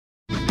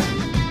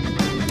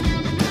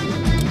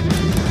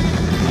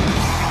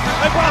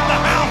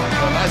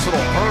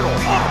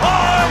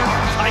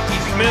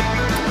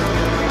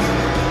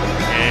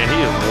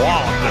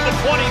walloped At the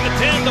 20, the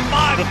 10, the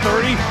 5, the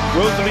 30.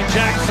 Rosalie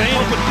Jack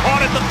Sales was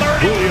caught at the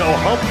 30. Julio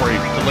Humphrey.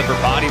 Deliver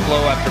body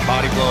blow after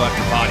body blow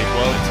after body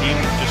blow. The team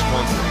just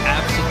wants to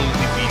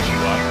absolutely beat you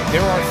up.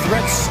 There are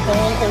threats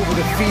all over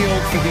the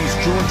field for these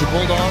Georgia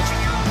Bulldogs.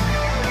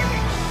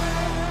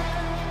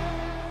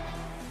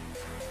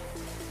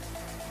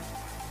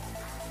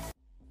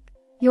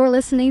 You're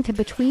listening to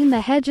Between the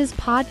Hedges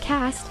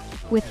podcast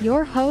with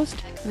your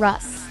host,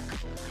 Russ.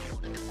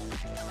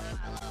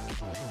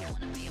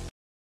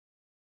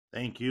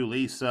 Thank you,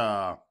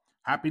 Lisa.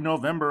 Happy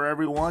November,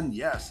 everyone.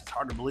 Yes, it's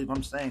hard to believe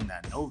I'm saying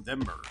that.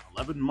 November,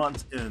 11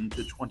 months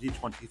into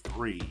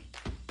 2023.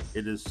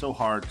 It is so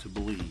hard to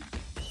believe.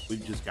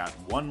 We've just got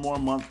one more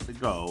month to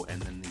go,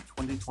 and then the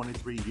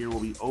 2023 year will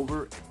be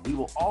over, and we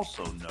will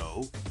also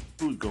know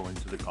who's going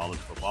to the college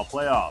football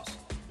playoffs.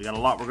 We got a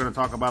lot we're going to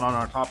talk about on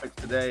our topics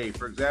today.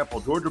 For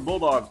example, Georgia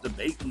Bulldogs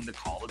debating the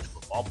college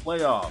football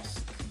playoffs.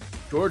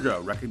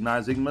 Georgia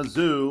recognizing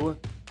Mizzou,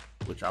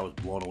 which I was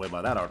blown away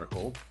by that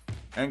article.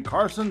 And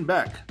Carson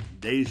Beck,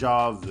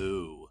 Deja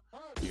Vu.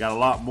 We got a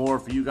lot more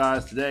for you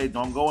guys today.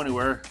 Don't go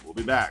anywhere. We'll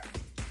be back.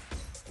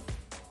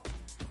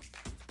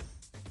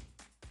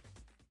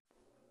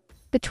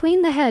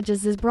 Between the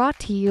Hedges is brought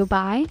to you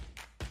by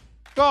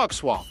Dog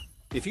Swap.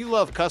 If you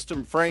love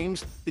custom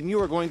frames, then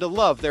you are going to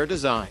love their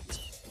designs.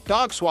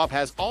 Dog Swap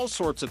has all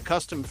sorts of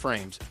custom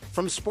frames,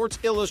 from Sports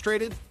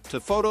Illustrated to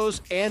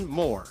photos and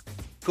more.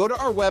 Go to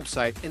our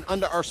website and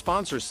under our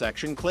sponsors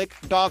section, click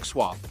Dog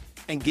Swap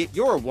and get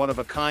your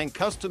one-of-a-kind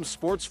custom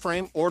sports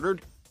frame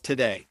ordered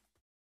today.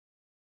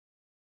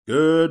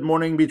 Good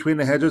morning, Between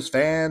the Hedges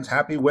fans.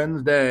 Happy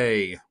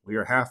Wednesday. We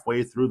are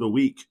halfway through the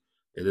week.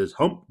 It is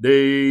hump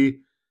day.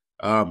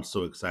 I'm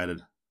so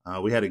excited.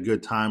 We had a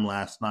good time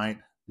last night.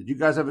 Did you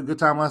guys have a good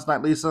time last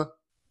night, Lisa?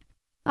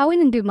 Oh, we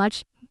didn't do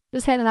much.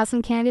 Just handing out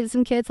some candy to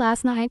some kids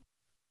last night.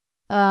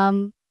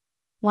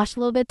 Watched a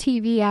little bit of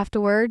TV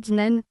afterwards, and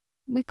then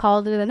we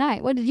called it a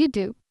night. What did you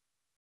do?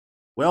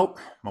 Well,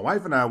 my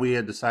wife and I, we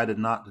had decided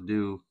not to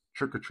do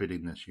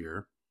trick-or-treating this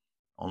year,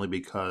 only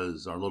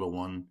because our little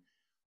one,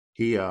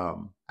 he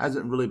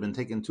hasn't really been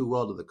taken too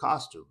well to the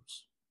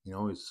costumes. You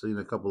know, he's seen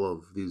a couple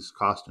of these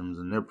costumes,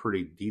 and they're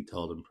pretty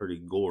detailed and pretty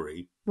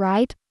gory.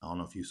 Right. I don't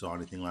know if you saw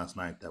anything last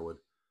night that would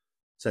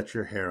set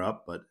your hair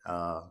up, but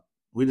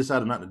we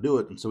decided not to do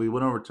it. And so we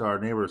went over to our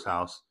neighbor's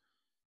house,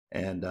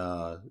 and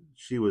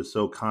she was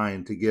so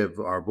kind to give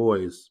our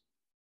boys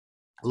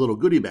a little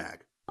goodie bag.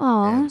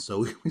 Aww. And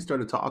so we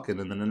started talking,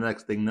 and then the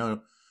next thing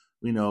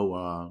we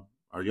know,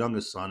 our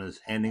youngest son is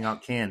handing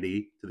out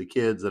candy to the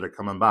kids that are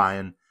coming by,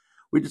 and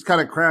we just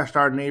kind of crashed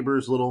our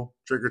neighbor's little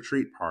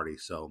trick-or-treat party.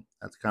 So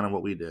that's kind of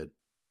what we did.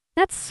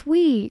 That's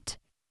sweet.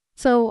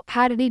 So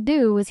how did he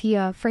do? Was he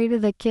afraid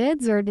of the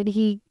kids, or did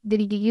he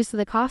get used to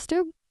the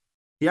costume?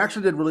 He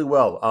actually did really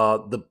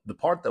well. The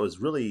part that was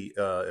really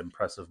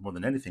impressive more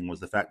than anything was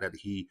the fact that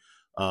he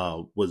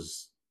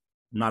was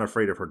not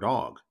afraid of her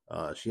dog.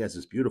 She has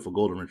this beautiful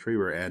golden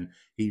retriever, and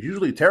he's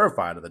usually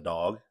terrified of the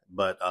dog.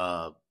 But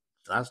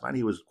last night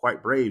he was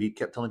quite brave. He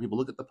kept telling people,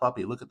 "Look at the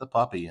puppy, look at the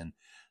puppy," and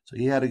so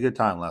he had a good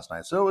time last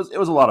night. So it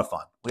was a lot of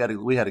fun.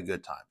 We had a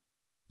good time.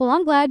 Well,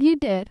 I'm glad you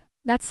did.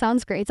 That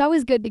sounds great. It's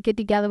always good to get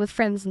together with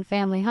friends and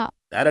family, huh?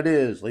 That it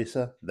is,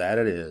 Lisa. That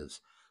it is.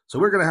 So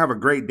we're going to have a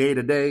great day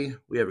today.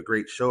 We have a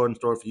great show in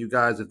store for you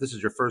guys. If this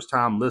is your first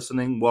time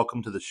listening,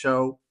 welcome to the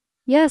show.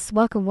 Yes,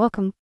 welcome,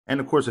 welcome. And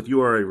of course, if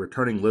you are a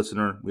returning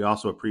listener, we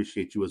also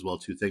appreciate you as well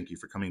too. Thank you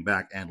for coming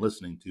back and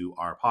listening to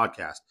our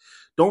podcast.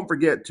 Don't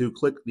forget to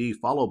click the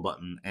follow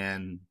button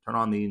and turn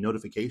on the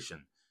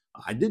notification.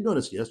 I did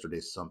notice yesterday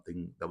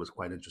something that was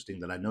quite interesting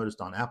that I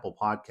noticed on Apple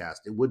Podcast.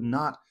 It would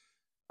not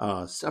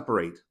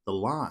separate the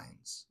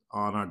lines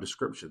on our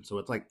description. So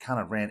it's like kind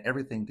of ran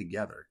everything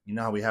together. You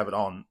know how we have it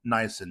all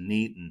nice and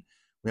neat and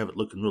we have it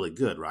looking really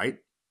good, right?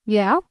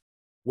 Yeah.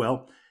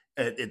 Well,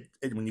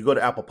 when you go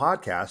to Apple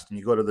Podcast and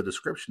you go to the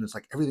description, it's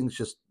like everything's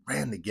just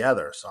ran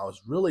together. So I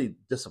was really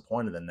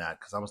disappointed in that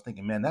because I was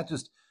thinking, man, that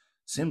just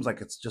seems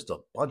like it's just a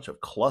bunch of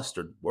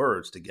clustered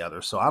words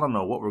together. So I don't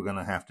know what we're going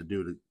to have to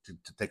do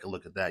to take a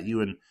look at that.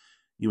 You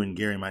and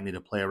Gary might need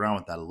to play around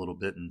with that a little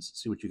bit and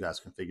see what you guys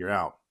can figure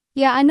out.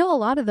 Yeah, I know a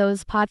lot of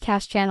those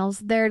podcast channels,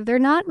 they're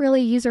not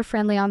really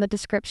user-friendly on the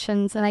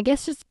descriptions, and I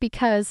guess just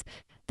because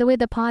the way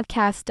the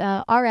podcast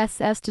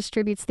RSS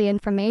distributes the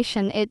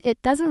information,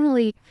 it doesn't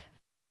really,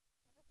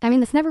 I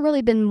mean, it's never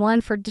really been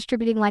one for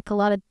distributing like a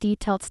lot of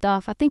detailed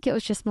stuff. I think it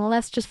was just more or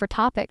less just for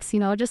topics,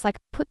 just like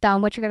put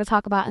down what you're going to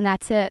talk about and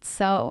that's it.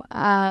 So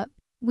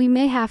we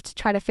may have to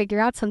try to figure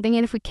out something,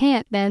 and if we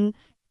can't, then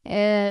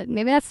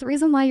maybe that's the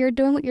reason why you're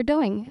doing what you're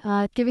doing,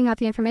 giving out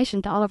the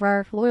information to all of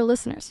our loyal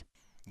listeners.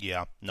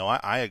 Yeah, no,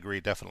 I agree,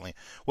 definitely.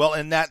 Well,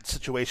 in that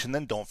situation,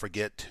 then don't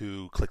forget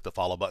to click the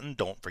follow button.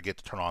 Don't forget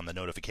to turn on the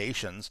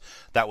notifications.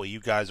 That way you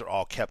guys are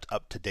all kept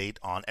up to date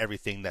on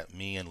everything that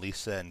me and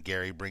Lisa and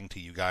Gary bring to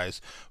you guys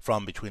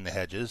from Between the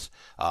Hedges.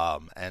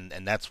 And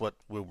that's what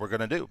we're going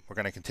to do. We're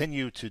going to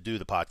continue to do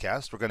the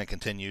podcast. We're going to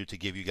continue to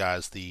give you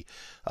guys the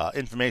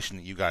information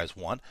that you guys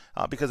want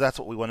because that's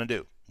what we want to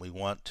do. We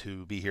want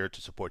to be here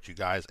to support you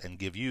guys and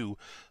give you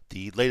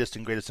the latest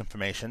and greatest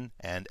information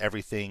and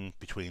everything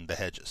between the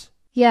hedges.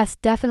 Yes,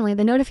 definitely.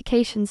 The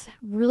notifications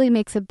really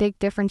makes a big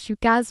difference. You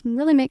guys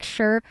really make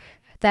sure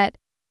that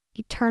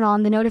you turn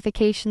on the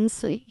notifications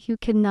so you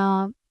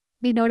can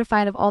be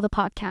notified of all the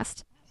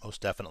podcasts. Most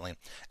definitely.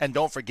 And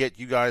don't forget,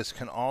 you guys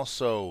can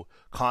also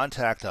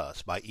contact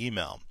us by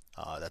email.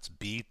 That's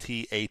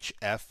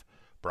BTHF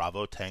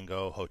Bravo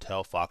Tango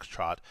Hotel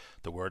Foxtrot,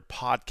 the word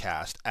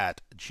podcast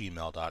at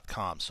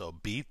gmail.com. So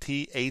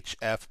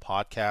BTHF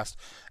podcast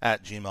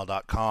at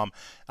gmail.com.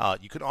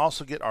 You can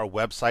also get our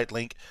website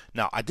link.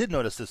 Now, I did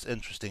notice this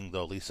interesting,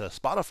 though, Lisa.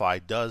 Spotify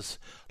does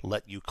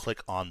let you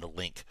click on the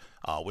link,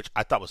 which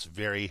I thought was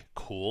very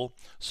cool.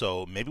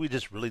 So maybe we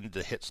just really need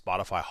to hit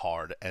Spotify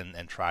hard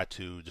and try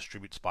to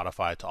distribute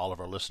Spotify to all of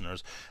our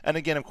listeners. And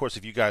again, of course,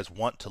 if you guys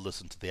want to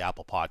listen to the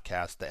Apple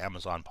Podcast, the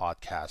Amazon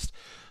Podcast,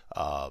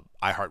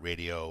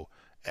 iHeartRadio,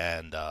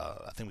 and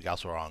I think we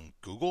also are on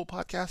Google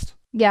Podcast.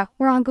 Yeah,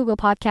 we're on Google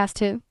Podcast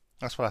too.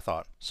 That's what I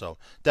thought. So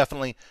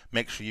definitely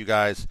make sure you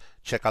guys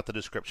check out the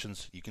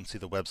descriptions. You can see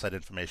the website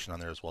information on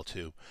there as well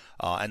too.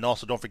 And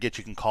also don't forget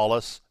you can call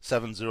us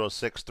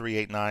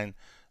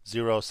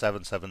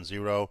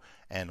 706-389-0770,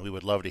 and we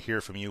would love to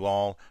hear from you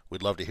all.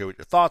 We'd love to hear what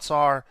your thoughts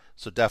are.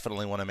 So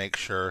definitely want to make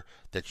sure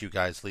that you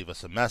guys leave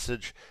us a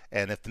message.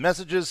 And if the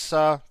message is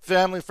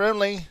family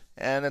friendly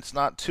and it's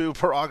not too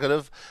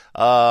prerogative,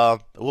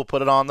 we'll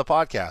put it on the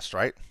podcast,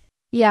 right?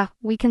 Yeah,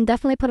 we can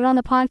definitely put it on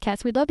the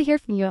podcast. We'd love to hear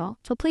from you all.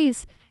 So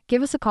please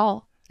give us a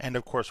call. And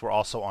of course, we're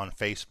also on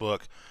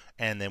Facebook.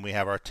 And then we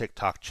have our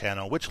TikTok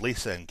channel, which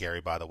Lisa and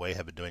Gary, by the way,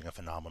 have been doing a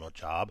phenomenal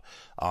job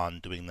on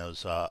doing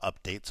those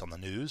updates on the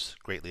news.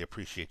 Greatly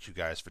appreciate you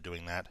guys for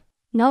doing that.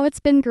 No, it's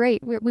been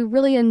great. We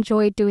really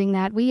enjoyed doing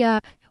that. We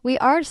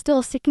are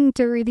still sticking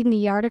to reading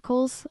the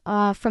articles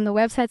from the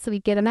websites that we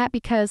get them at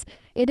because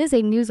it is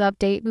a news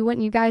update. We want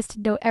you guys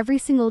to know every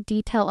single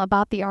detail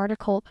about the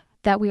article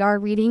that we are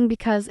reading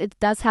because it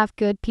does have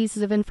good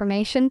pieces of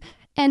information.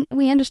 And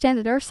we understand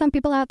that there are some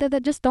people out there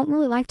that just don't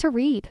really like to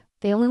read.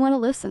 They only want to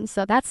listen.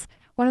 So that's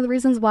one of the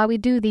reasons why we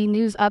do the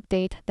news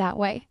update that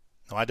way.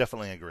 No, I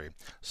definitely agree.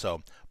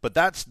 So, but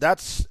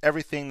that's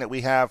everything that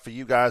we have for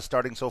you guys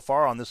starting so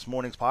far on this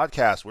morning's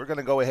podcast. We're going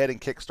to go ahead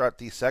and kickstart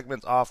these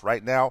segments off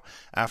right now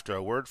after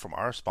a word from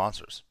our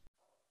sponsors.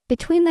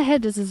 Between the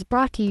Hedges is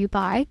brought to you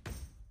by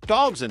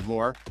Dogs and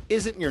More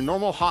isn't your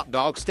normal hot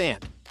dog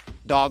stand.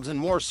 Dogs and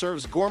More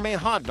serves gourmet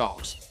hot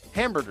dogs,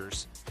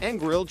 hamburgers, and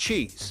grilled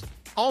cheese.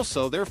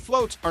 Also, their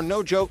floats are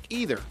no joke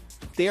either.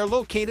 They are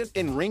located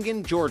in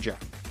Ringen, Georgia.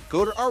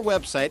 Go to our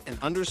website and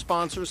under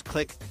sponsors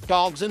click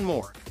Dogs and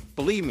More.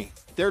 Believe me,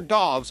 their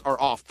dogs are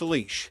off the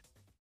leash.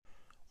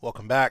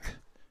 Welcome back.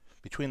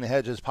 Between the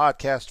Hedges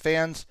podcast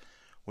fans,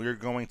 we are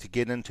going to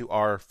get into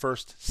our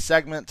first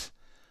segment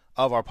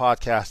of our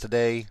podcast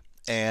today.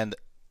 And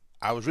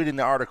I was reading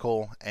the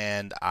article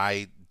and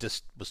I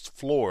just was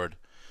floored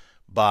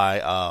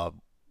by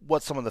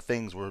what some of the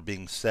things were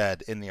being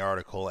said in the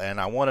article.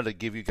 And I wanted to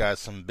give you guys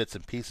some bits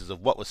and pieces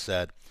of what was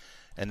said,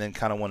 and then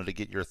kind of wanted to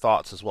get your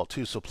thoughts as well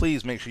too. So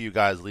please make sure you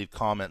guys leave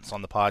comments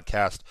on the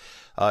podcast.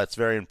 It's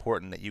very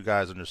important that you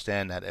guys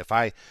understand that if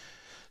I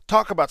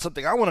talk about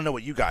something, I want to know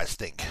what you guys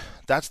think.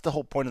 That's the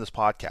whole point of this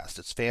podcast.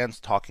 It's fans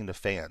talking to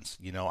fans.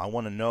 You know, I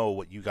want to know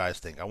what you guys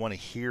think. I want to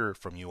hear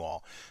from you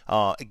all.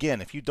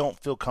 Again, if you don't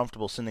feel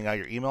comfortable sending out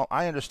your email,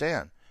 I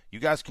understand. You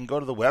guys can go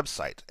to the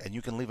website and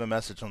you can leave a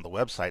message on the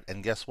website,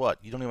 and guess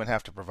what? You don't even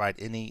have to provide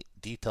any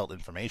detailed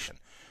information.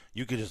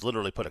 You could just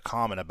literally put a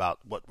comment about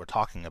what we're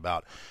talking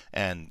about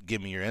and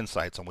give me your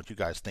insights on what you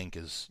guys think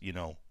is, you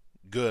know,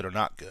 good or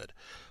not good.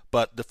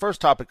 But the first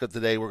topic of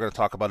today we're going to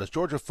talk about is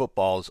Georgia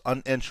football is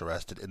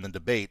uninterested in the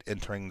debate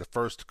entering the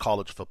first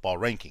college football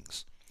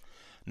rankings.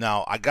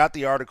 Now, I got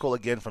the article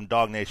again from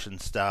Dog Nation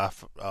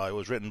staff. It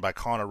was written by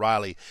Connor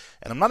Riley,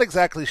 and I'm not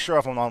exactly sure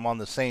if I'm on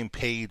the same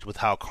page with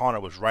how Connor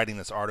was writing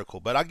this article.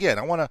 But again,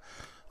 I want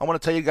to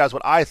tell you guys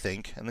what I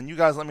think, and then you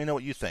guys let me know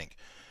what you think.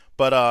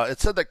 But it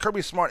said that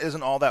Kirby Smart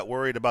isn't all that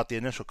worried about the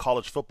initial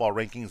college football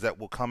rankings that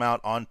will come out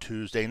on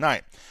Tuesday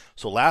night.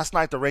 So last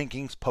night the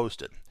rankings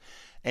posted,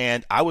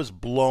 and I was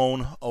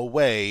blown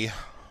away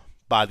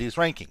by these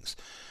rankings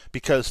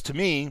because to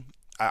me,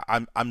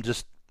 I'm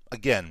just,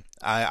 again,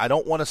 I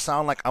don't want to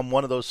sound like I'm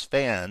one of those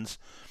fans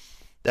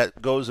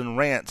that goes and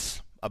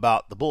rants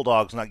about the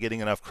Bulldogs not getting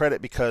enough credit,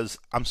 because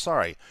I'm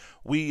sorry,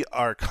 we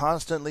are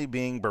constantly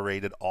being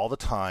berated all the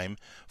time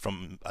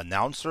from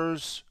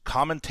announcers,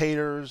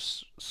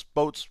 commentators,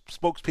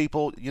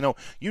 spokespeople, you know,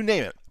 you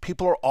name it.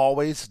 People are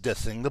always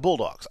dissing the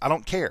Bulldogs. I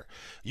don't care.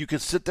 You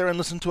could sit there and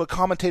listen to a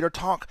commentator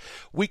talk.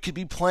 We could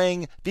be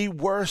playing the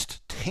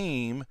worst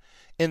team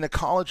in the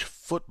college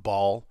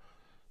football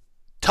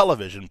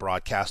television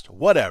broadcast,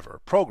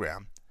 whatever,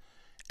 program,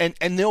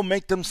 and they'll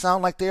make them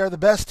sound like they are the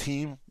best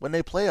team when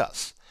they play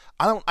us.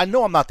 I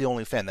know I'm not the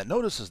only fan that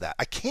notices that.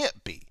 I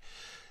can't be.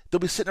 they'll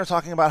be sitting there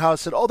talking about how it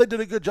said, oh, they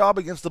did a good job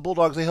against the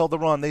Bulldogs. They held the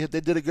run. They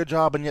did a good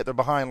job, and yet they're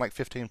behind like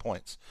 15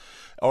 points.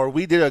 Or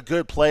we did a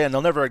good play, and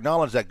they'll never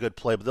acknowledge that good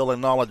play, but they'll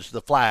acknowledge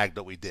the flag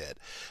that we did.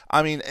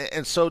 I mean,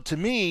 and so to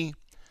me,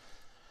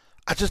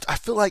 I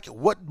feel like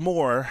what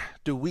more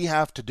do we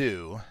have to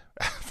do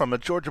from a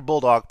Georgia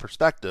Bulldog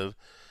perspective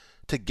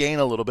to gain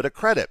a little bit of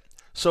credit?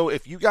 So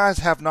if you guys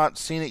have not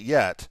seen it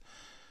yet,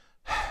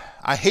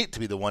 I hate to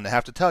be the one to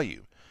have to tell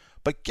you,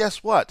 but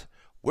guess what?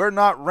 We're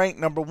not ranked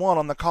number 1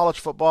 on the college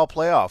football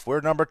playoff.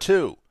 We're number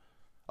 2.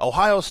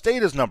 Ohio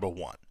State is number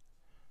 1.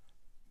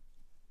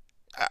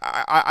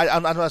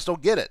 I just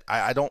don't get it.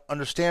 I don't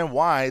understand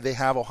why they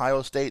have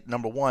Ohio State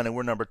number 1 and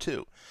we're number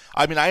 2.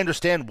 I mean, I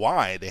understand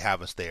why they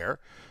have us there.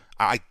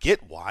 I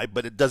get why,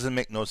 but it doesn't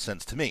make no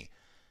sense to me.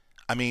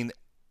 I mean,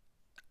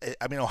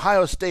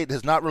 Ohio State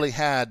has not really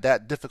had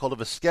that difficult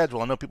of a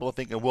schedule. I know people are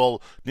thinking,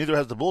 well, neither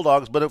has the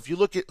Bulldogs, but if you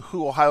look at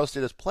who Ohio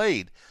State has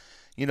played,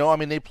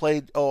 they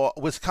played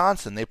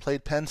Wisconsin, they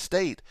played Penn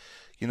State,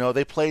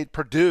 they played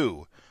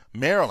Purdue,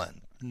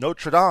 Maryland,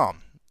 Notre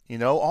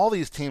Dame, all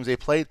these teams they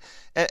played,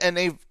 and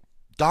they've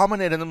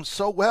dominated them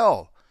so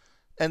well.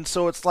 And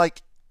so it's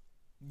like,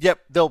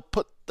 yep, they'll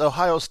put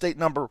Ohio State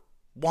number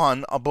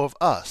 1 above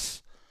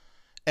us.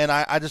 And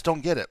I just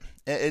don't get it.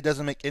 It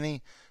doesn't make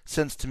any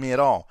sense to me at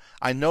all.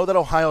 I know that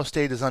Ohio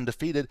State is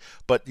undefeated,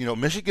 but,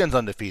 Michigan's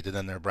undefeated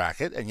in their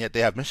bracket, and yet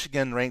they have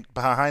Michigan ranked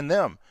behind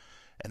them.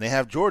 And they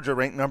have Georgia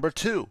ranked number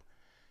 2.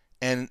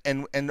 And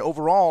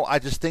overall, I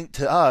just think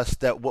to us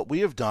that what we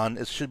have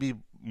done should be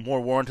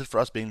more warranted for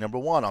us being number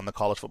 1 on the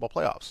college football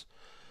playoffs.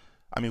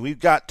 I mean, we've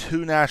got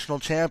 2 national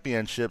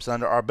championships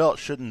under our belt.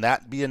 Shouldn't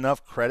that be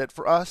enough credit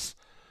for us?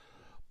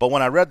 But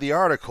when I read the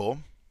article,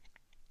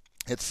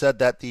 it said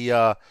that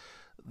the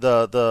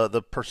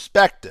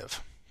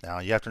perspective. Now,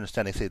 you have to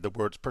understand they say the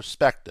words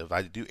perspective.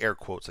 I do air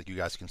quotes like you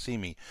guys can see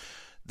me.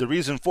 The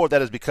reason for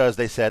that is because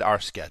they said our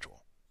schedule.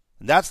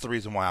 And that's the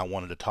reason why I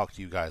wanted to talk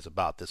to you guys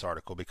about this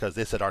article, because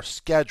they said our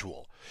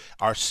schedule.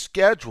 Our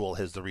schedule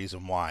is the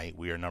reason why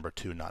we are number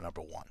 2, not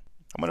number 1.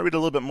 I'm going to read a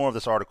little bit more of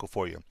this article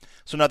for you.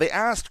 So now they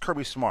asked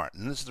Kirby Smart,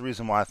 and this is the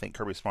reason why I think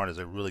Kirby Smart is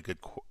a really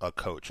good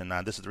coach, and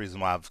this is the reason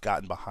why I've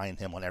gotten behind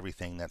him on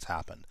everything that's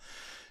happened.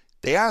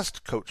 They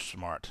asked Coach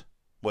Smart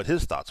what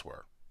his thoughts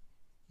were.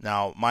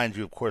 Now, mind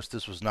you, of course,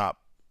 this was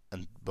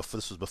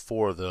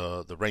before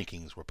the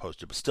rankings were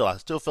posted, but still, I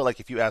still feel like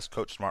if you ask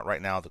Coach Smart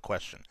right now the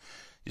question,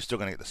 you're still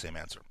going to get the same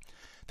answer.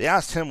 They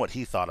asked him what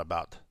he thought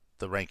about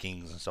the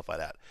rankings and stuff like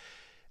that.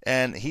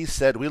 And he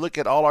said, we look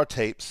at all our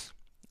tapes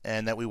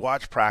and that we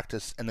watch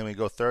practice and then we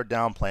go third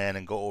down plan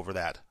and go over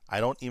that. I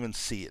don't even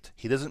see it.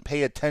 He doesn't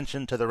pay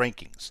attention to the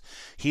rankings.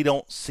 He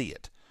don't see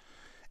it.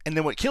 And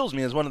then what kills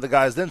me is one of the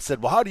guys then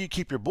said, well, how do you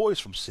keep your boys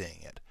from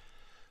seeing it?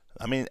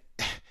 I mean,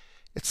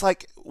 it's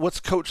like,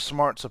 what's Coach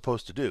Smart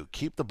supposed to do?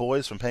 Keep the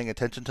boys from paying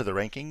attention to the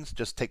rankings?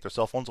 Just take their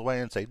cell phones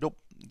away and say, nope,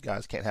 you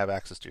guys can't have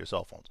access to your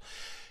cell phones.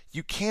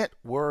 You can't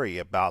worry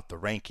about the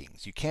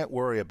rankings. You can't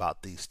worry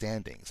about these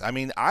standings. I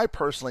mean, I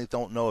personally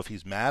don't know if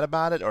he's mad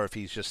about it or if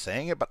he's just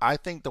saying it, but I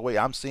think the way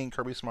I'm seeing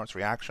Kirby Smart's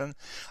reaction,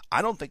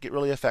 I don't think it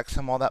really affects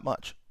him all that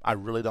much. I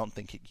really don't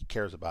think he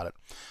cares about it.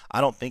 I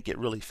don't think it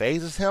really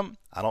phases him.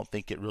 I don't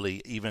think it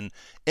really even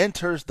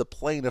enters the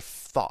plane of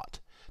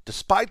thought,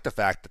 despite the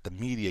fact that the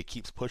media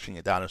keeps pushing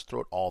it down his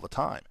throat all the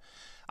time.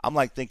 I'm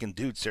like thinking,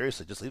 dude,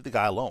 seriously, just leave the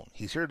guy alone.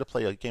 He's here to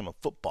play a game of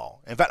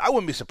football. In fact, I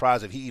wouldn't be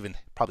surprised if he even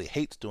probably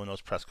hates doing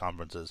those press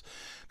conferences,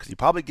 because he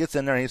probably gets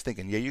in there and he's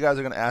thinking, yeah, you guys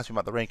are going to ask me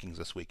about the rankings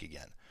this week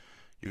again.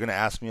 You're going to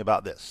ask me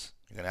about this.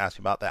 You're going to ask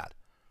me about that.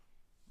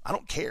 I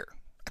don't care.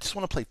 I just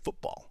want to play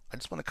football. I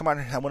just want to come out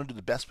here and I want to do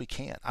the best we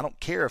can. I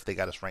don't care if they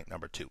got us ranked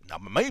number 2. Now,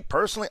 me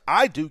personally,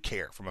 I do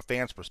care from a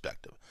fan's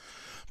perspective,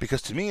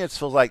 because to me it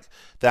feels like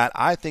that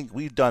I think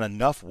we've done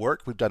enough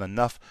work, we've done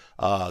enough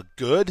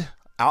good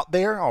out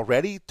there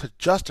already to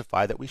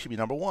justify that we should be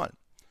number 1.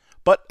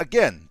 But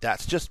again,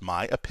 that's just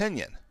my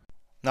opinion.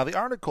 Now, the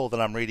article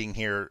that I'm reading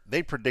here,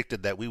 they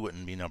predicted that we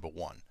wouldn't be number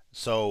 1.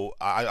 So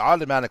I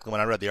automatically, when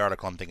I read the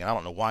article, I'm thinking, I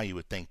don't know why you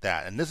would think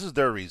that. And this is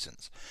their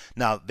reasons.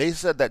 Now, they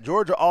said that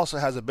Georgia also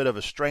has a bit of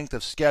a strength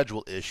of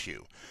schedule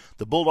issue.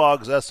 The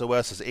Bulldogs'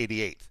 SOS is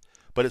 88th,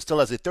 but it still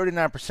has a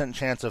 39%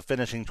 chance of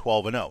finishing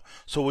 12-0.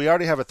 So we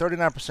already have a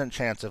 39%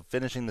 chance of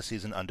finishing the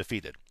season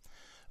undefeated.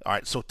 All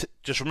right, so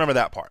just remember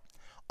that part.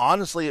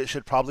 Honestly, it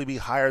should probably be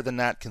higher than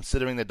that,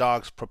 considering the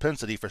Dogs'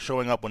 propensity for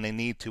showing up when they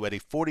need to at a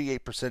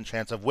 48%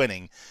 chance of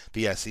winning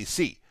the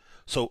SEC.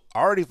 So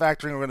already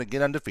factoring we're going to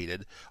get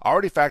undefeated,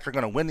 already factoring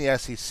we're going to win the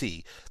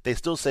SEC, they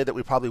still say that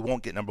we probably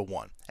won't get number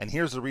 1. And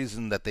here's the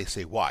reason that they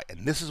say why.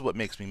 And this is what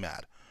makes me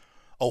mad.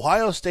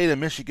 Ohio State and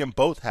Michigan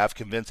both have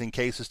convincing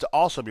cases to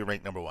also be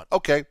ranked number 1.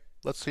 Okay,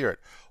 let's hear it.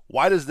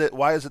 Why is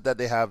it that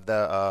they have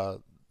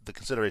the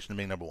consideration of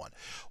being number 1?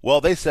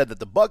 Well, they said that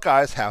the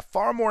Buckeyes have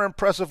far more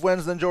impressive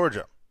wins than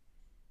Georgia.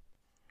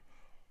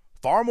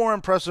 Far more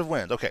impressive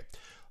wins. Okay,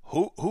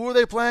 who are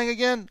they playing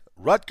again?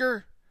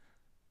 Rutgers?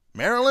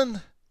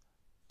 Maryland?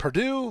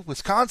 Purdue?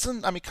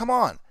 Wisconsin? I mean, come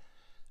on.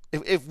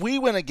 If we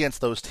went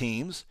against those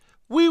teams,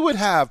 we would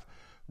have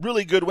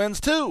really good wins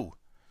too.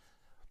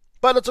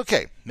 But it's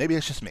okay. Maybe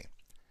it's just me.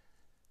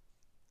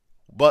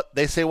 But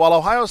they say while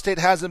Ohio State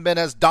hasn't been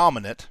as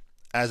dominant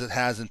as it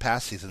has in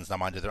past seasons, now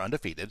mind you, they're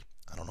undefeated.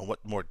 I don't know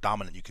what more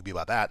dominant you could be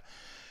about that.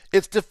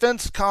 Its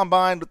defense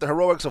combined with the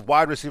heroics of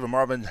wide receiver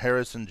Marvin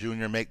Harrison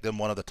Jr. make them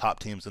one of the top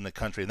teams in the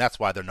country, and that's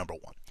why they're number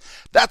one.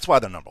 That's why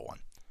they're number one.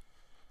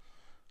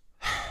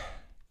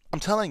 I'm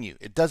telling you,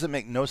 it doesn't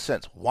make no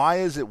sense. Why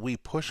is it we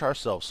push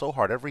ourselves so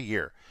hard every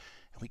year,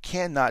 and we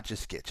cannot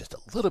just get just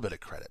a little bit of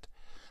credit?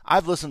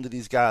 I've listened to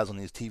these guys on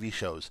these TV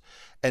shows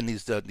and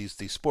these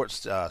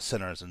sports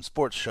centers and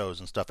sports shows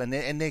and stuff, and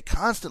they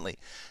constantly,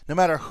 no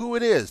matter who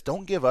it is,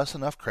 don't give us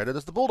enough credit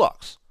as the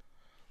Bulldogs.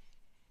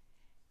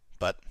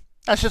 But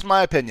that's just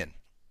my opinion.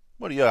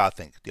 What do y'all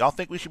think? Do y'all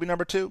think we should be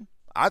number 2?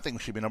 I think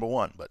we should be number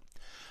 1, but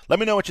let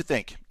me know what you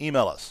think.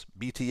 Email us,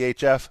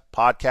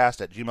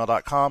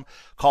 bthfpodcast@gmail.com.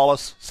 Call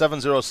us,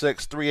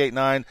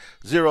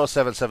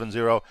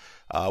 706-389-0770.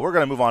 We're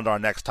going to move on to our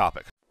next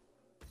topic.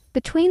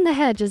 Between the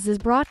Hedges is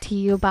brought to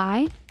you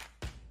by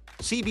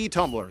CB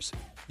Tumblers.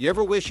 You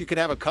ever wish you could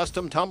have a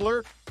custom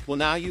tumbler? Well,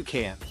 now you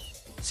can.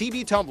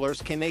 CB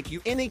Tumblers can make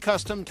you any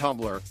custom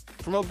tumbler,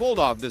 from a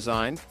bulldog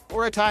design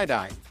or a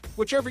tie-dye,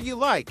 whichever you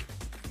like.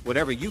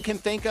 Whatever you can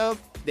think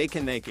of, they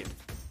can make it.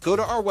 Go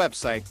to our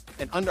website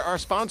and under our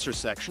sponsor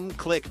section,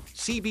 click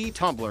CB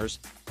Tumblers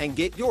and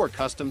get your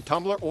custom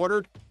tumbler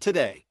ordered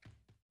today.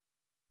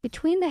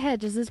 Between the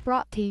Hedges is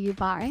brought to you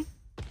by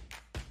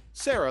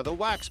Sarah, the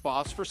wax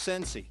boss for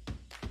Scentsy.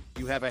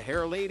 You have a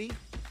hair lady,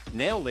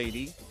 nail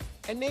lady,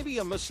 and maybe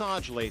a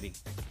massage lady.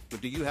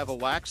 But do you have a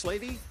wax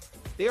lady?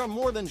 They are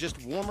more than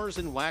just warmers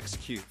and wax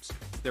cubes.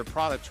 Their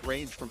products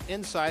range from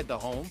inside the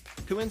home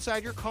to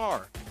inside your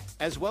car,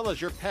 as well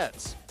as your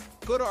pets.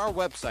 Go to our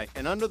website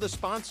and under the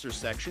sponsor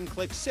section,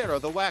 click Sarah,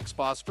 the wax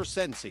boss for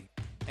Scentsy,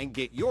 and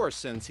get your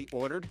Scentsy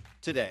ordered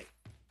today.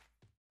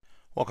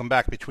 Welcome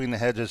back, Between the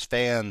Hedges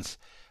fans.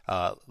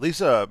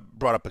 Lisa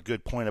brought up a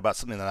good point about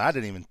something that I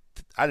didn't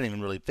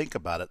even really think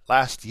about it.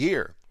 Last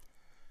year,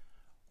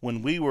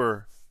 when we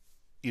were,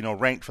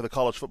 ranked for the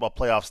college football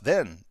playoffs,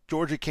 then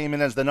Georgia came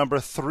in as the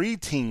number 3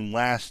 team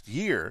last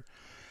year,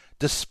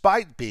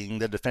 despite being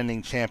the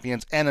defending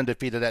champions and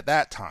undefeated at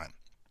that time.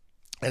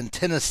 And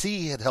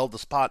Tennessee had held the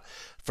spot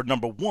for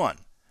number 1,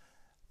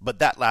 but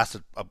that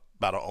lasted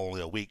about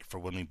only a week for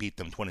when we beat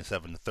them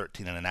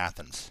 27-13 in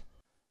Athens.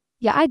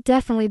 Yeah, I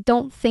definitely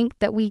don't think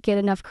that we get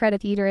enough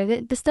credit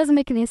either. This doesn't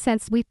make any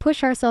sense. We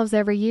push ourselves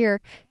every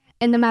year,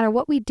 and no matter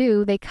what we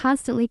do, they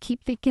constantly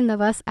keep thinking of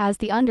us as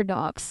the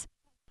underdogs.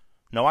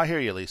 No, I hear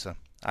you, Lisa.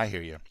 I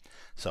hear you.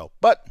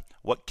 But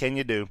what can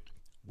you do?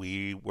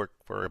 We work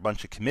for a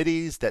bunch of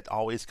committees that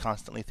always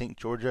constantly think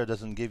Georgia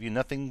doesn't give you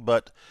nothing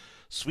but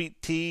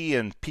sweet tea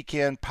and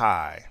pecan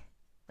pie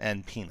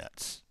and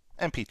peanuts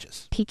and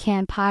peaches.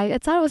 Pecan pie. I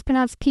thought it was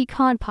pronounced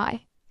pecan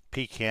pie.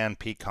 Pecan,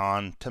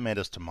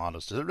 tomatoes.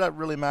 Does that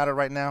really matter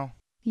right now?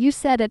 You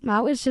said it. I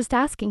was just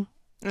asking.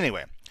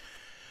 Anyway,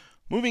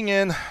 moving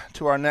in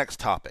to our next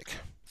topic.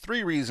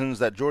 3 reasons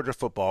that Georgia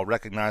football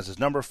recognizes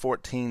number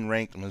 14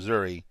 ranked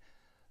Missouri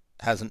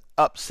has an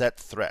upset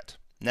threat.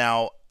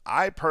 Now,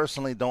 I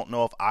personally don't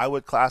know if I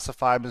would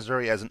classify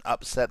Missouri as an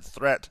upset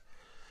threat,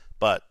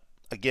 but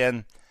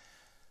again,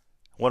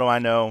 what do I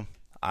know?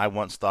 I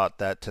once thought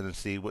that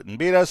Tennessee wouldn't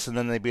beat us, and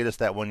then they beat us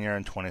that one year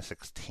in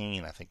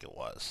 2016, I think it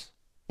was.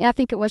 Yeah, I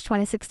think it was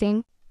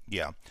 2016.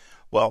 Yeah.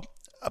 Well,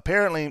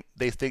 apparently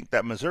they think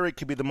that Missouri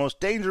could be the most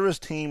dangerous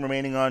team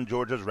remaining on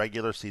Georgia's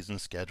regular season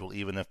schedule,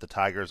 even if the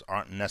Tigers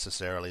aren't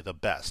necessarily the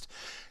best.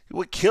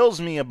 What kills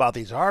me about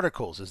these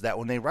articles is that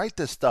when they write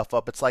this stuff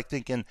up, it's like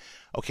thinking,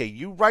 okay,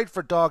 you write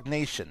for Dog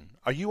Nation.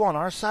 Are you on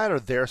our side or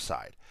their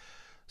side?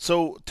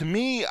 So to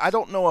me, I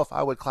don't know if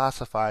I would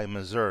classify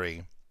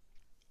Missouri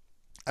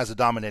as a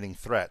dominating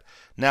threat.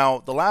 Now,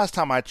 the last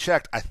time I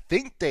checked, I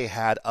think they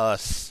had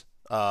us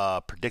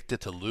predicted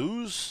to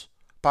lose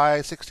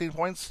by 16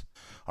 points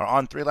or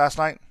on 3 last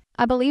night.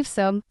 I believe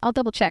so. I'll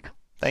double check.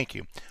 Thank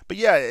you. But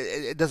yeah,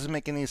 it doesn't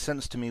make any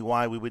sense to me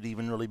why we would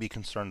even really be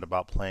concerned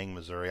about playing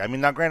Missouri. I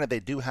mean, now granted, they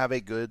do have a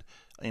good,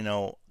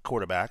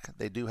 quarterback.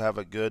 They do have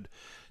a good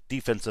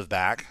defensive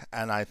back,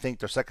 and I think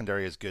their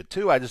secondary is good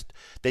too.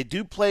 They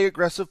do play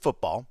aggressive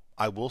football.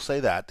 I will say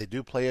that. They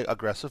do play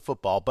aggressive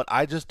football, but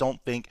I just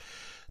don't think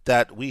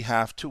that we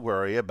have to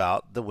worry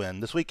about the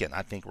win this weekend.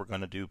 I think we're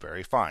going to do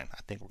very fine. I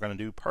think we're going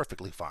to do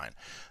perfectly fine.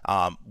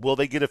 Will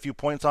they get a few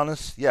points on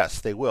us?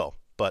 Yes, they will.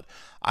 But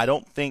I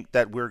don't think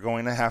that we're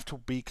going to have to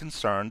be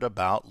concerned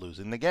about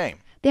losing the game.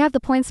 They have the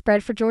point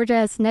spread for Georgia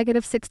as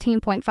negative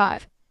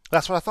 16.5.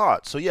 That's what I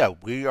thought. So yeah,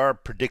 we are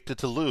predicted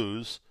to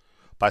lose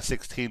by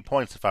 16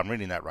 points if I'm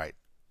reading that right.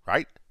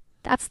 Right?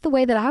 That's the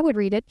way that I would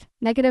read it.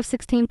 Negative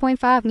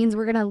 16.5 means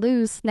we're going to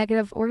lose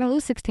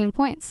 16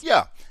 points.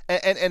 Yeah,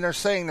 and they're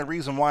saying the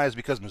reason why is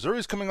because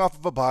Missouri's coming off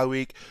of a bye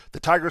week.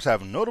 The Tigers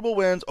have notable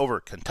wins over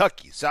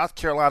Kentucky, South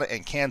Carolina,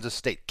 and Kansas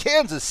State.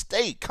 Kansas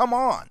State, come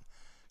on.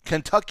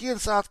 Kentucky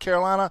and South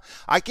Carolina,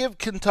 I give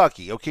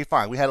Kentucky, okay,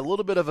 fine. We had a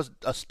little bit of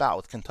a spout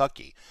with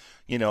Kentucky,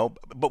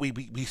 but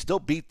we still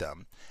beat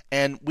them.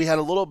 And we had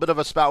a little bit of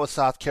a spout with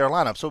South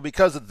Carolina. So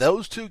because of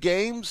those 2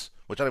 games,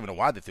 which I don't even know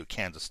why they threw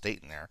Kansas State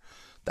in there.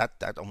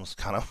 That almost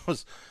kind of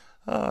was,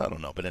 I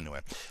don't know, but anyway,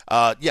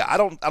 yeah, I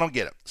don't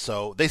get it.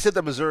 So they said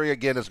that Missouri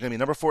again is going to be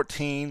number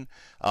 14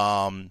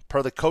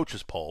 per the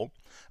coaches poll.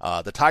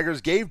 The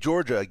Tigers gave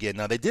Georgia again.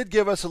 Now they did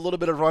give us a little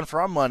bit of run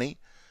for our money,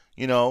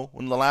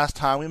 when the last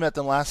time we met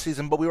them last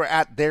season, but we were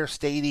at their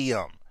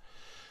stadium.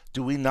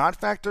 Do we not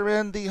factor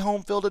in the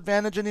home field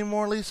advantage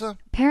anymore, Lisa?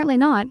 Apparently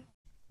not.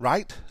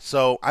 Right?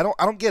 So I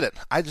don't get it.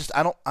 I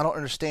don't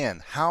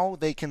understand how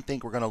they can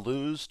think we're going to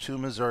lose to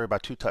Missouri by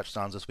 2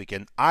 touchdowns this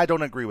weekend. I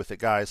don't agree with it,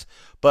 guys.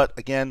 But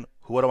again,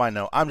 what do I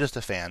know? I'm just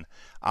a fan.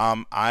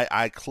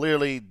 I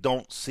clearly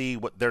don't see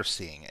what they're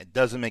seeing. It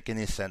doesn't make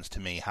any sense to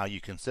me how you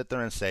can sit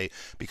there and say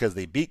because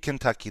they beat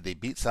Kentucky, they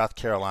beat South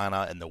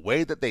Carolina, and the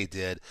way that they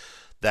did,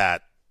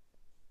 that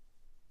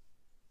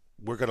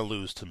we're going to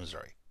lose to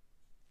Missouri.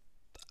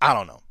 I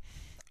don't know.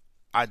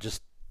 I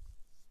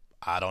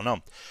don't know.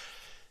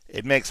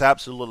 It makes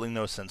absolutely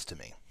no sense to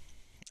me.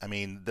 I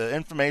mean, the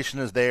information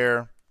is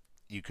there.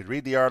 You could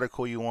read the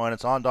article you want.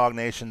 It's on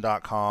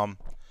dognation.com.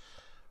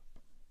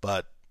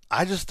 But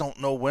I just don't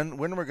know when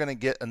we're going to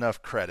get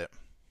enough credit.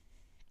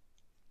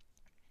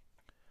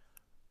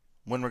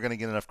 When we're going to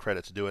get enough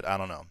credit to do it, I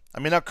don't know. I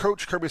mean, now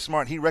Coach Kirby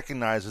Smart, he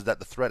recognizes that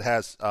the threat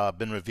has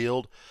been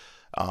revealed.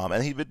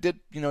 And he did,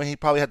 he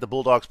probably had the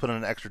Bulldogs put in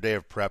an extra day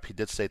of prep. He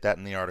did state that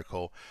in the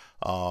article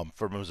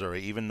for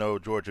Missouri, even though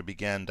Georgia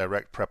began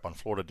direct prep on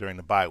Florida during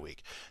the bye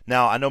week.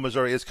 Now, I know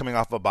Missouri is coming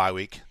off of a bye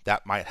week.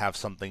 That might have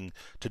something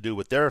to do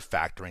with their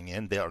factoring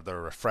in. They're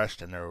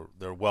refreshed and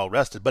they're well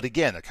rested. But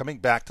again, they're coming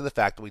back to the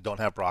fact that we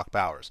don't have Brock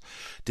Bowers.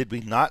 Did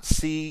we not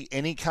see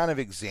any kind of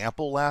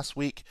example last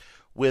week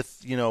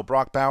with,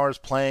 Brock Bowers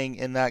playing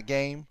in that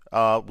game?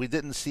 We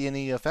didn't see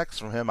any effects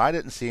from him. I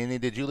didn't see any.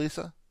 Did you,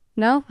 Lisa?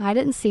 No, I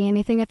didn't see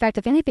anything. In fact,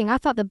 if anything, I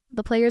thought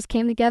the players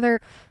came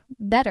together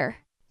better.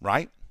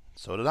 Right?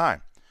 So did I.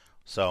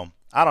 So,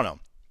 I don't know.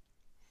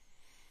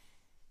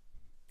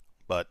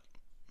 But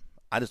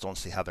I just don't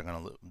see how they're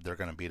going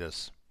to beat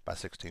us by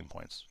 16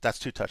 points. That's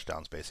 2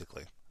 touchdowns,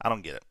 basically. I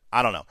don't get it.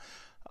 I don't know.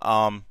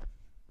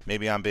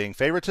 Maybe I'm being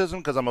favoritism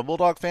because I'm a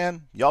Bulldog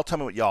fan. Y'all tell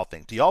me what y'all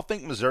think. Do y'all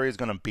think Missouri is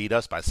going to beat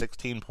us by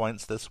 16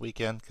 points this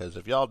weekend? Because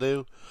if y'all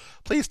do,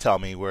 please tell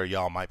me where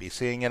y'all might be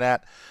seeing it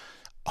at.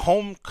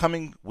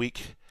 Homecoming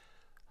week,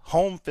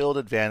 home field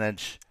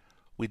advantage.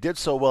 We did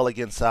so well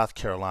against South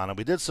Carolina.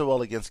 We did so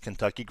well against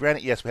Kentucky.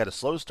 Granted, yes, we had a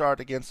slow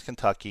start against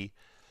Kentucky,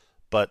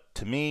 but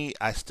to me,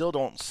 I still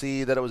don't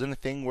see that it was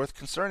anything worth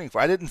concerning for.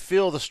 I didn't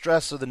feel the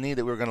stress or the need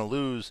that we were going to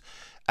lose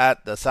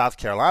at the South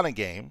Carolina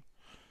game.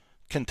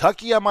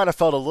 Kentucky, I might have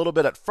felt a little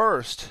bit at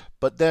first,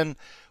 but then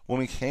when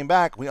we came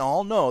back, we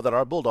all know that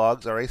our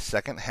Bulldogs are a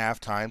second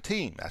halftime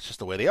team. That's just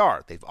the way they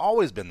are. They've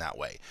always been that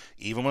way.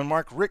 Even when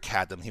Mark Richt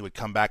had them, he would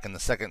come back in the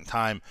second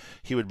time.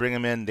 He would bring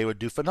them in. They would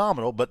do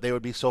phenomenal, but they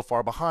would be so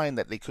far behind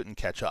that they couldn't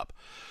catch up.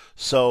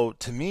 So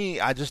to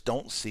me, I just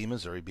don't see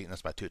Missouri beating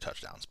us by 2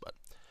 touchdowns, but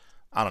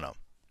I don't know.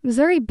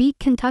 Missouri beat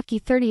Kentucky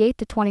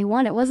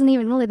 38-21. It wasn't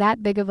even really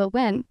that big of a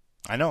win.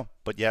 I know,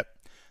 but yet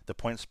the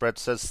point spread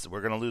says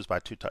we're going to lose by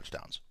 2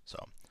 touchdowns.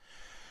 So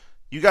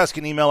you guys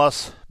can email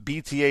us,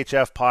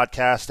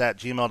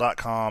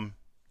 bthfpodcast@gmail.com.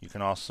 You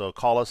can also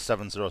call us,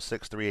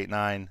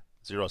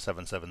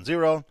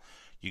 706-389-0770.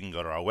 You can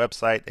go to our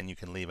website, and you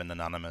can leave an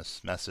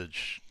anonymous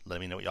message.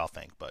 Let me know what y'all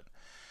think. But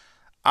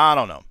I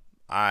don't know.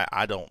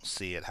 I don't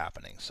see it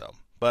happening. So,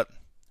 but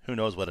who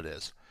knows what it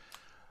is.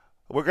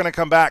 We're going to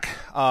come back.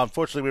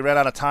 Unfortunately, we ran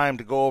out of time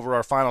to go over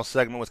our final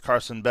segment with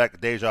Carson Beck,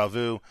 Deja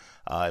Vu.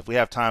 If we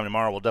have time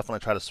tomorrow, we'll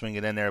definitely try to swing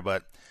it in there.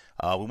 But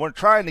we we're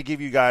trying to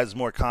give you guys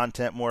more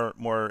content,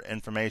 more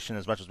information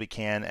as much as we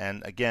can.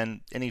 And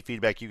again, any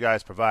feedback you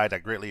guys provide, I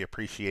greatly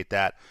appreciate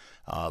that.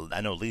 I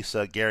know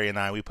Lisa, Gary, and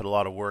I, we put a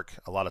lot of work,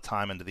 a lot of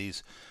time into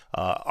these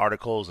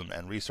articles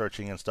and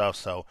researching and stuff.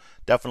 So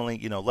definitely,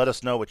 let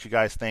us know what you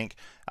guys think.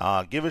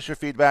 Give us your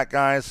feedback,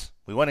 guys.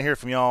 We want to hear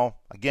from y'all.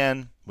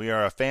 Again, we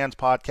are a fans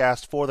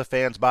podcast for the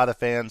fans, by the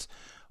fans.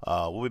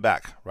 We'll be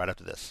back right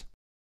after this.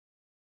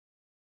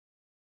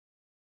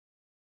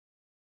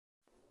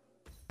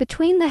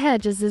 Between the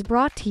Hedges is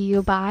brought to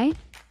you by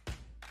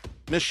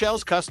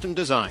Michelle's Custom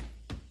Design.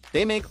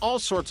 They make all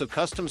sorts of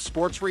custom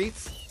sports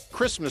wreaths,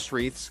 Christmas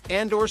wreaths,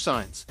 and door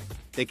signs.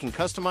 They can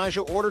customize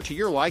your order to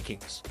your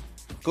likings.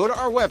 Go to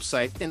our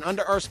website and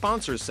under our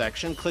sponsors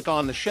section, click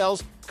on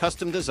Michelle's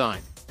Custom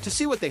Design to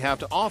see what they have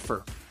to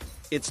offer.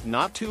 It's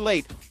not too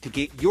late to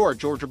get your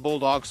Georgia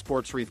Bulldog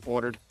sports wreath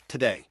ordered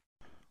today.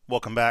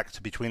 Welcome back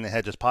to Between the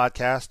Hedges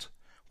podcast.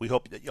 We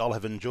hope that y'all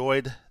have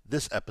enjoyed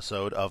this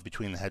episode of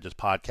Between the Hedges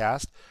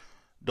podcast.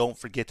 Don't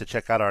forget to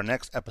check out our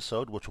next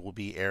episode, which will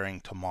be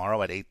airing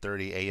tomorrow at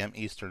 8:30 a.m.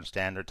 Eastern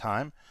Standard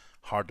Time.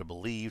 Hard to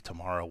believe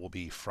tomorrow will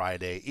be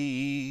Friday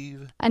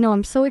Eve. I know,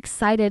 I'm so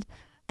excited.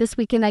 This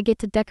weekend I get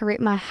to decorate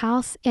my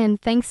house in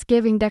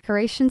Thanksgiving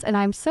decorations, and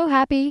I'm so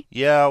happy.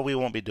 Yeah, we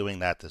won't be doing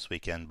that this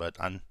weekend, but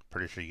I'm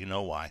pretty sure you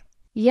know why.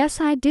 Yes,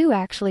 I do,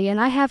 actually,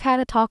 and I have had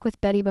a talk with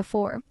Betty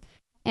before.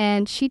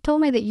 And she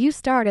told me that you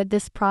started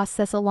this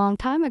process a long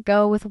time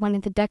ago with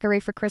wanting to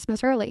decorate for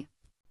Christmas early.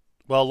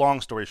 Well, long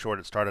story short,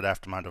 it started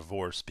after my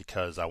divorce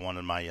because I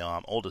wanted my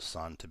oldest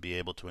son to be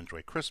able to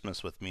enjoy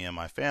Christmas with me and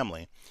my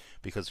family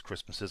because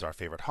Christmas is our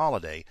favorite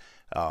holiday.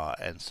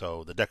 And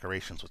so the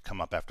decorations would come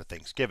up after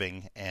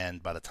Thanksgiving,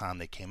 and by the time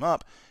they came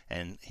up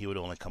and he would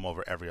only come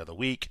over every other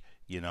week,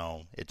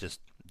 it just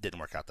didn't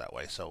work out that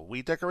way. So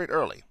we decorate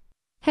early.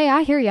 Hey,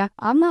 I hear ya.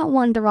 I'm not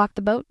one to rock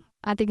the boat.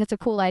 I think it's a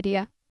cool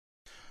idea.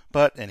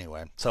 But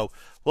anyway,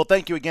 well,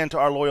 thank you again to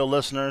our loyal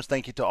listeners.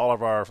 Thank you to all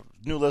of our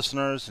new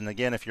listeners. And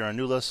again, if you're a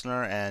new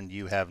listener and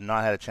you have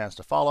not had a chance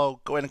to follow,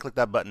 go ahead and click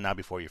that button now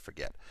before you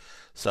forget.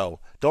 So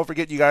don't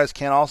forget, you guys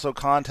can also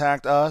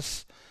contact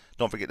us.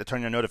 Don't forget to turn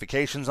your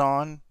notifications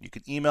on. You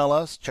can email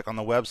us, check on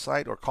the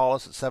website, or call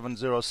us at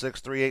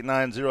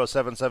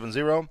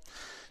 706-389-0770.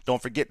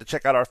 Don't forget to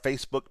check out our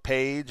Facebook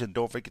page, and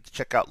don't forget to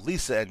check out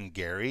Lisa and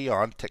Gary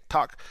on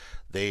TikTok.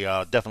 They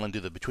definitely do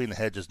the Between the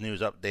Hedges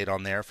news update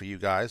on there for you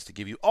guys to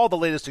give you all the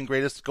latest and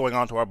greatest going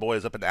on to our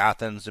boys up in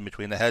Athens and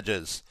Between the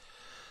Hedges.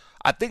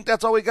 I think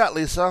that's all we got,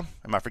 Lisa.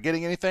 Am I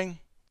forgetting anything?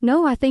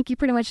 No, I think you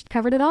pretty much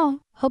covered it all.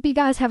 Hope you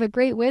guys have a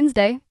great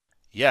Wednesday.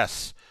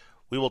 Yes.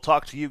 We will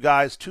talk to you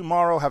guys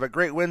tomorrow. Have a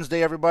great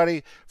Wednesday,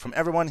 everybody. From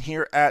everyone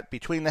here at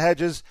Between the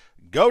Hedges,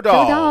 go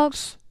Dogs! Go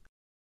Dogs!